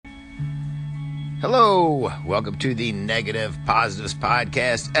Hello, welcome to the Negative Positives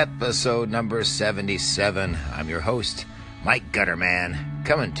Podcast, episode number 77. I'm your host, Mike Gutterman,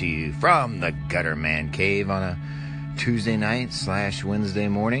 coming to you from the Gutterman Cave on a Tuesday night / Wednesday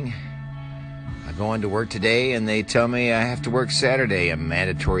morning. I go into work today and they tell me I have to work Saturday, a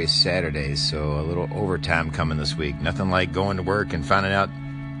mandatory Saturday, so a little overtime coming this week. Nothing like going to work and finding out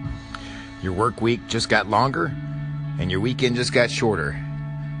your work week just got longer and your weekend just got shorter.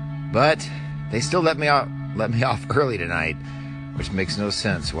 But they still let me off early tonight, which makes no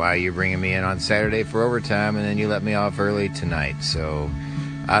sense. Why are you bringing me in on Saturday for overtime and then you let me off early tonight? So,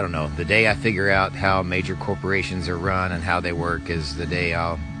 I don't know. The day I figure out how major corporations are run and how they work is the day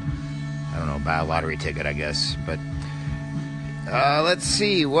I'll buy a lottery ticket, I guess. But let's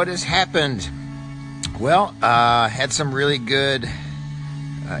see what has happened. Well, had some really good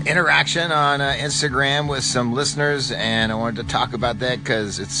interaction on Instagram with some listeners, and I wanted to talk about that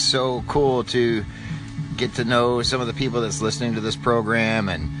because it's so cool to get to know some of the people that's listening to this program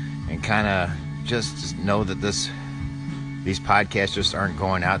and kind of just know that these podcasts just aren't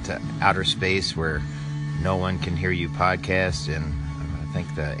going out to outer space where no one can hear you podcast. And I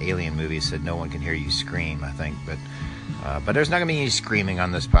think the Alien movie said no one can hear you scream, I think, but there's not going to be any screaming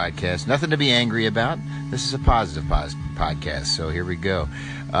on this podcast. Nothing to be angry about. This is a positive podcast, so here we go.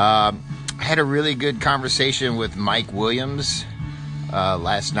 I had a really good conversation with Mike Williams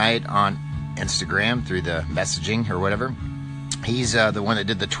last night on Instagram through the messaging or whatever. He's the one that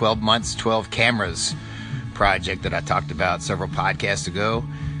did the 12 months, 12 cameras project that I talked about several podcasts ago,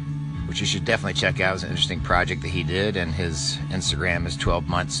 which you should definitely check out. It was an interesting project that he did, and his Instagram is 12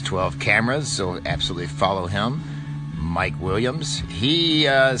 months, 12 cameras, so absolutely follow him. Mike Williams. He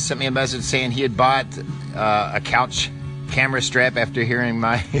sent me a message saying he had bought a couch camera strap after hearing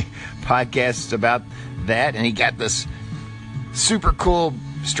my podcast about that, and he got this super cool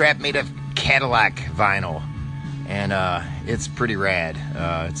strap made of Cadillac vinyl, and it's pretty rad.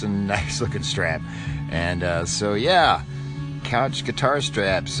 It's a nice looking strap, and so yeah, couch guitar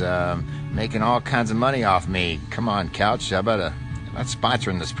straps, making all kinds of money off me. Come on, Couch, how about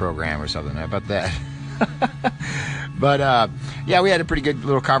sponsoring this program or something? How about that? But yeah, we had a pretty good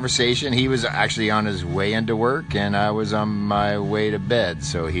little conversation. He was actually on his way into work, and I was on my way to bed.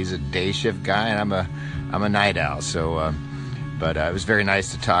 So he's a day shift guy, and I'm a night owl. So, but it was very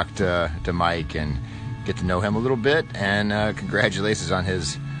nice to talk to Mike and get to know him a little bit. And congratulations on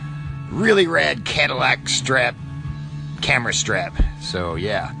his really rad Cadillac camera strap. So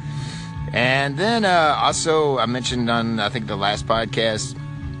yeah. And then also I mentioned on I think the last podcast,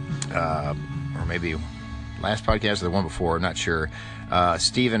 or maybe last podcast or the one before, I'm not sure.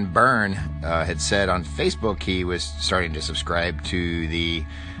 Stephen Byrne had said on Facebook he was starting to subscribe to the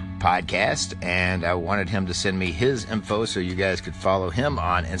podcast, and I wanted him to send me his info so you guys could follow him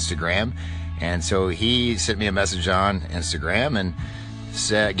on Instagram. And so he sent me a message on Instagram and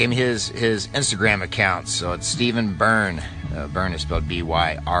gave me his Instagram account. So it's Stephen Byrne. Byrne is spelled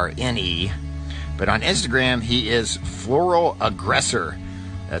Byrne. But on Instagram, he is Floral Aggressor.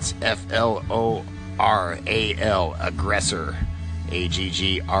 That's FLORAL, Aggressor,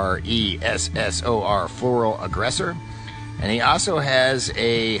 AGGRESSOR, Floral Aggressor. And he also has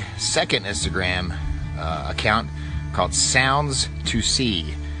a second Instagram account called Sounds to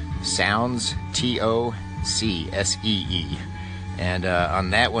See, Sounds TOCSEE. And on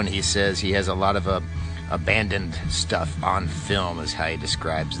that one, he says he has a lot of abandoned stuff on film, is how he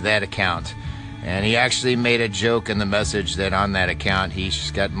describes that account. And he actually made a joke in the message that on that account, he's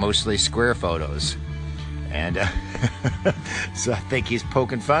got mostly square photos. And so I think he's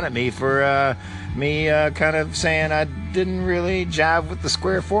poking fun at me for me kind of saying I didn't really jive with the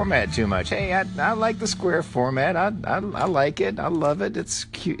square format too much. Hey, I like the square format. I like it. I love it. It's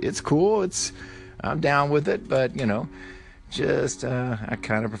cute. It's cool. I'm down with it. But, just I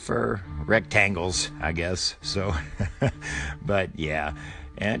kind of prefer rectangles, I guess. So, but yeah.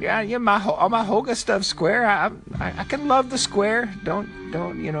 And all my Hoga stuff square. I can love the square. Don't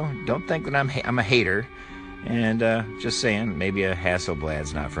think that I'm a hater. And just saying, maybe a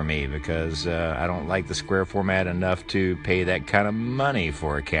Hasselblad's not for me because I don't like the square format enough to pay that kind of money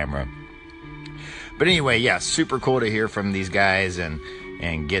for a camera. But anyway, yeah, super cool to hear from these guys and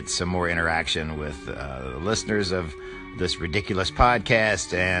get some more interaction with the listeners of this ridiculous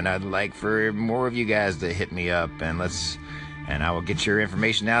podcast. And I'd like for more of you guys to hit me up and I will get your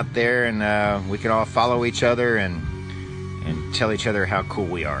information out there, and we can all follow each other and tell each other how cool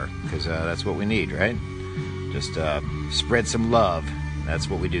we are, because that's what we need, right? Just spread some love. That's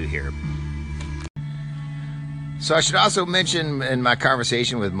what we do here. So I should also mention in my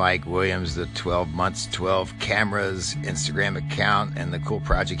conversation with Mike Williams, the 12 months, 12 cameras Instagram account and the cool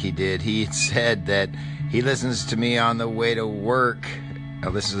project he did, he said that he listens to me on the way to work. I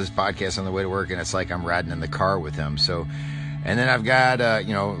listen to this podcast on the way to work, and it's like I'm riding in the car with him. So, and then I've got,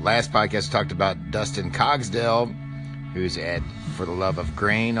 last podcast I talked about Dustin Cogsdale, who's at For the Love of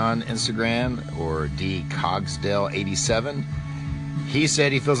Grain on Instagram, or D Cogsdale 87. He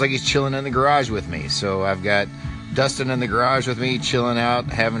said he feels like he's chilling in the garage with me. So I've got Dustin in the garage with me, chilling out,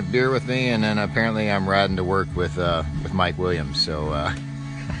 having a beer with me, and then apparently I'm riding to work with Mike Williams. So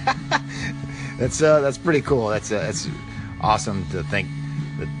that's pretty cool. That's awesome to think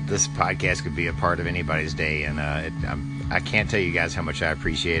that this podcast could be a part of anybody's day, and I can't tell you guys how much I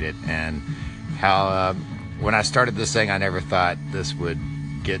appreciate it, and how when I started this thing, I never thought this would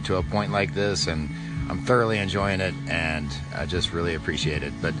get to a point like this, and I'm thoroughly enjoying it, and I just really appreciate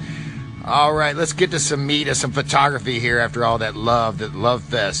it. But all right, let's get to some meat of some photography here after all that Love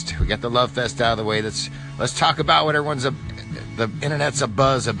Fest. We got the Love Fest out of the way. Let's talk about what the internet's a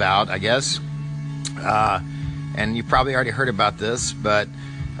buzz about, I guess. And you probably already heard about this, but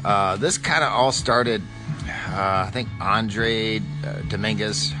this kind of all started, I think Andre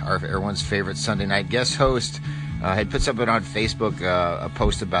Dominguez, everyone's favorite Sunday night guest host, had put something on Facebook, a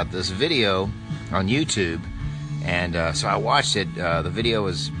post about this video on YouTube. And so I watched it. The video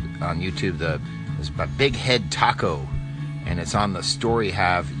was on YouTube. It's by Big Head Taco, and it's on the Story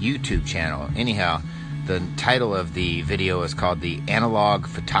Hive YouTube channel. Anyhow, the title of the video is called the Analog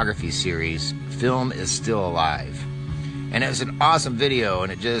Photography Series, Film is Still Alive. And it was an awesome video,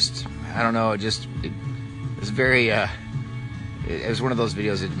 and it was very, it was one of those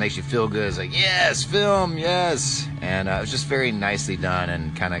videos that makes you feel good. It's like, yes, film, yes. And it was just very nicely done,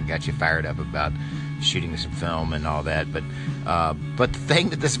 and kind of got you fired up about shooting some film and all that. But the thing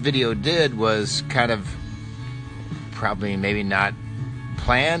that this video did was kind of probably maybe not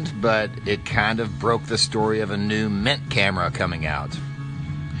planned, but it kind of broke the story of a new Mint camera coming out.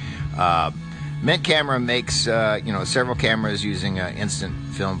 Mint camera makes several cameras using instant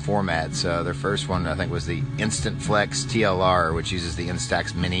film formats. Their first one, I think, was the Instant Flex TLR, which uses the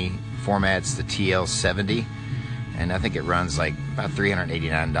Instax Mini formats, the TL70. And I think it runs like about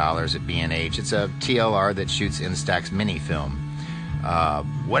 $389 at B&H. It's a TLR that shoots Instax Mini film.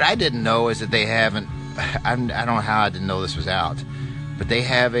 What I didn't know is that they haven't, I don't know how I didn't know this was out, but they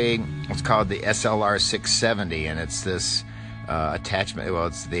have what's called the SLR 670, and it's this attachment. Well,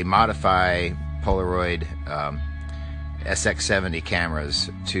 they modify Polaroid SX70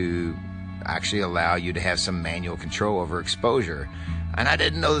 cameras to actually allow you to have some manual control over exposure. And I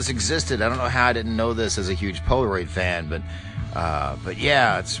didn't know this existed. I don't know how I didn't know this as a huge Polaroid fan, but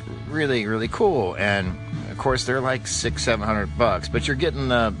yeah, it's really, really cool. And of course, they're like $600-700, but you're getting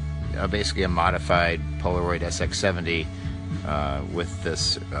basically a modified Polaroid SX70 with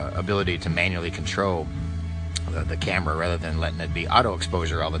this ability to manually control the camera rather than letting it be auto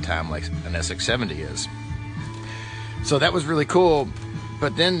exposure all the time like an SX70 is. So that was really cool.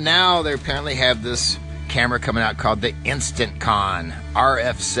 But then now they apparently have this camera coming out called the InstantCon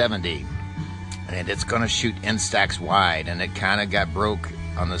RF70, and it's going to shoot Instax wide, and it kind of got broke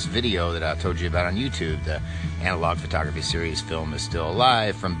on this video that I told you about on YouTube. The Analog Photography Series, Film is Still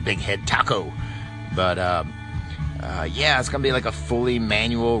Alive, from Big Head Taco. But yeah, it's going to be like a fully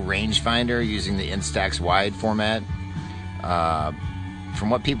manual rangefinder using the Instax wide format. From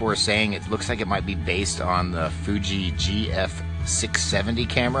what people were saying, it looks like it might be based on the Fuji GF 670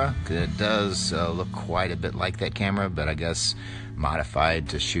 camera, because it does look quite a bit like that camera, but I guess modified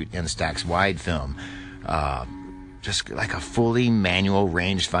to shoot Instax wide film. Just like a fully manual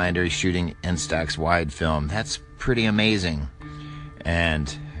rangefinder shooting Instax wide film. That's pretty amazing.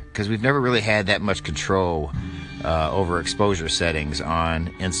 And because we've never really had that much control over exposure settings on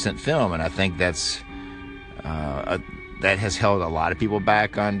instant film, and I think that has held a lot of people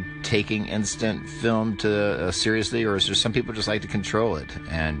back on taking instant film to seriously, or is there some people just like to control it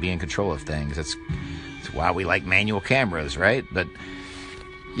and be in control of things? That's why we like manual cameras, right? But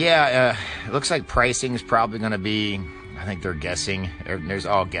yeah, it looks like pricing is probably going to be, I think they're guessing, there's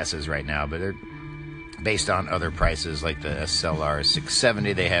all guesses right now, but they're based on other prices like the SLR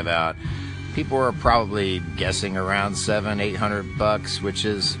 670 they have out. People are probably guessing around $700-800, which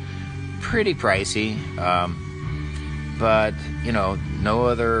is pretty pricey. But, no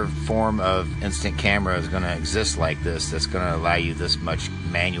other form of instant camera is going to exist like this that's going to allow you this much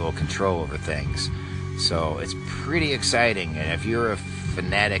manual control over things. So it's pretty exciting. And if you're a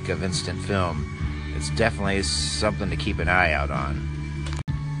fanatic of instant film, it's definitely something to keep an eye out on.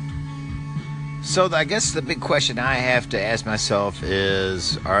 So I guess the big question I have to ask myself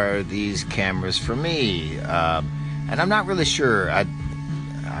is, are these cameras for me? And I'm not really sure. I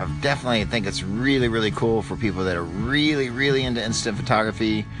definitely think it's really, really cool for people that are really, really into instant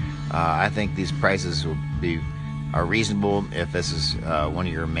photography. I think these prices are reasonable if this is one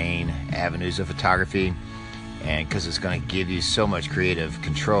of your main avenues of photography, and because it's going to give you so much creative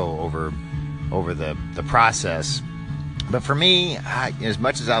control over the process. But for me, as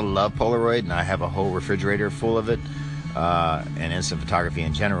much as I love Polaroid, and I have a whole refrigerator full of it, and instant photography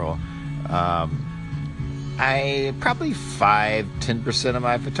in general, I probably 5-10% of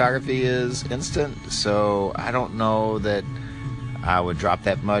my photography is instant, so I don't know that I would drop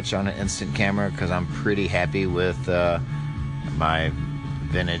that much on an instant camera, because I'm pretty happy with my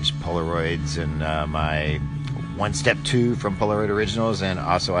vintage Polaroids and my One Step 2 from Polaroid Originals, and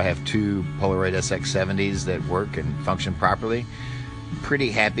also I have 2 Polaroid SX70s that work and function properly.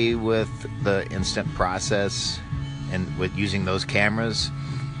 Pretty happy with the instant process and with using those cameras,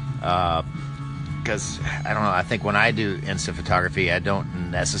 because I don't know, I think when I do instant photography, I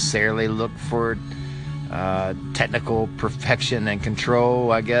don't necessarily look for technical perfection and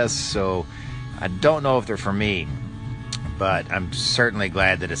control, I guess, so I don't know if they're for me, but I'm certainly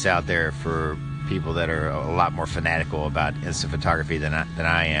glad that it's out there for people that are a lot more fanatical about instant photography than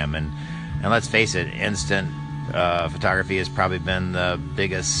I am. And let's face it, instant photography has probably been the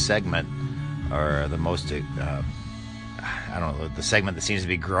biggest segment, or the most I don't know, the segment that seems to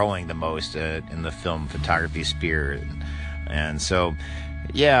be growing the most in the film photography sphere. And so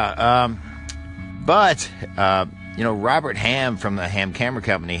yeah, but you know, Robert Ham from the Ham Camera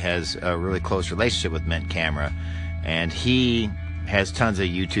Company has a really close relationship with Mint Camera, and he has tons of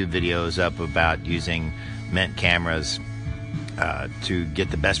YouTube videos up about using Mint cameras to get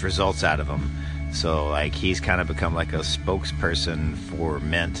the best results out of them. So like, he's kind of become like a spokesperson for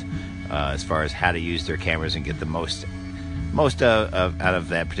Mint as far as how to use their cameras and get the most out of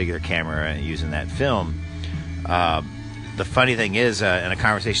that particular camera using that film. The funny thing is, in a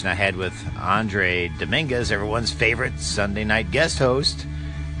conversation I had with Andre Dominguez, everyone's favorite Sunday night guest host,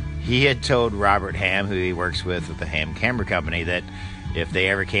 he had told Robert Ham, who he works with the Ham Camera Company, that if they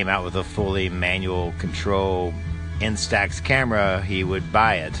ever came out with a fully manual control Instax camera, he would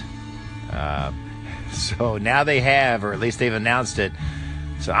buy it. So now they have, or at least they've announced it.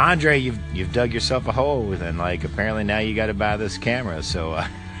 So Andre, you've dug yourself a hole, and like, apparently now you got to buy this camera. So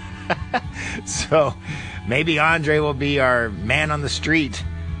so maybe Andre will be our man on the street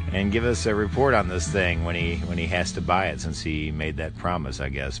and give us a report on this thing when he has to buy it, since he made that promise, I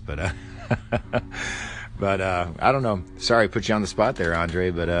guess. But but I don't know. Sorry, put you on the spot there,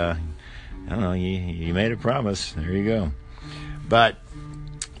 Andre. But I don't know. You made a promise. There you go. But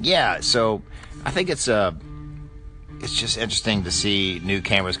yeah, so I think it's just interesting to see new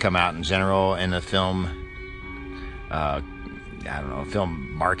cameras come out in general in the film, I don't know,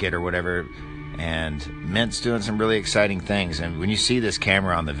 film market or whatever. And Mint's doing some really exciting things. And when you see this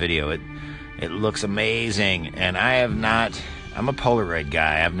camera on the video, it looks amazing. And I'm a Polaroid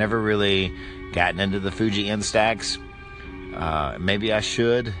guy. I've never really gotten into the Fuji Instax. Maybe I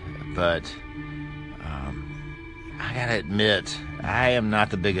should, but I gotta admit, I am not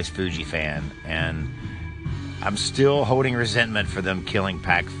the biggest Fuji fan, and I'm still holding resentment for them killing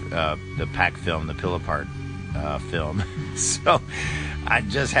the Pac film, the Pillapart film. So I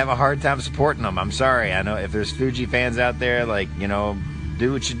just have a hard time supporting them. I'm sorry. I know if there's Fuji fans out there, like, you know,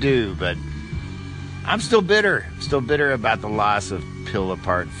 do what you do, but I'm still bitter. Still bitter about the loss of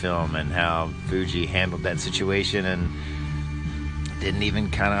Pillapart film and how Fuji handled that situation and didn't even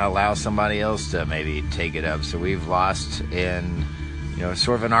kind of allow somebody else to maybe take it up. So we've lost in, you know,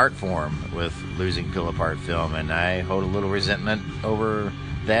 sort of an art form with losing Pillapart film, and I hold a little resentment over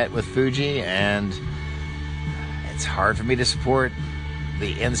that with Fuji, and it's hard for me to support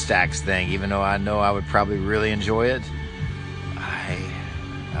the Instax thing, even though I know I would probably really enjoy it. I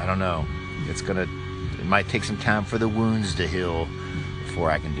don't know. It might take some time for the wounds to heal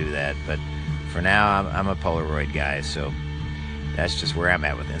before I can do that. But for now, I'm a Polaroid guy, so that's just where I'm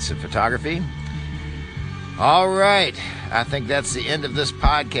at with instant photography. All right, I think that's the end of this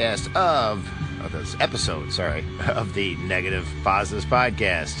podcast of this episode, of the Negative Positives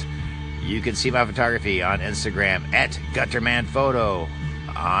Podcast. You can see my photography on Instagram at GuttermanPhoto,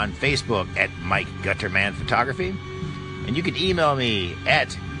 on Facebook at Mike Gutterman Photography, and you can email me at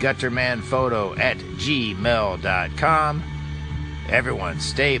guttermanphoto@gmail.com. Everyone,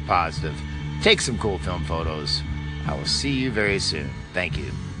 stay positive. Take some cool film photos. I will see you very soon. Thank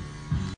you.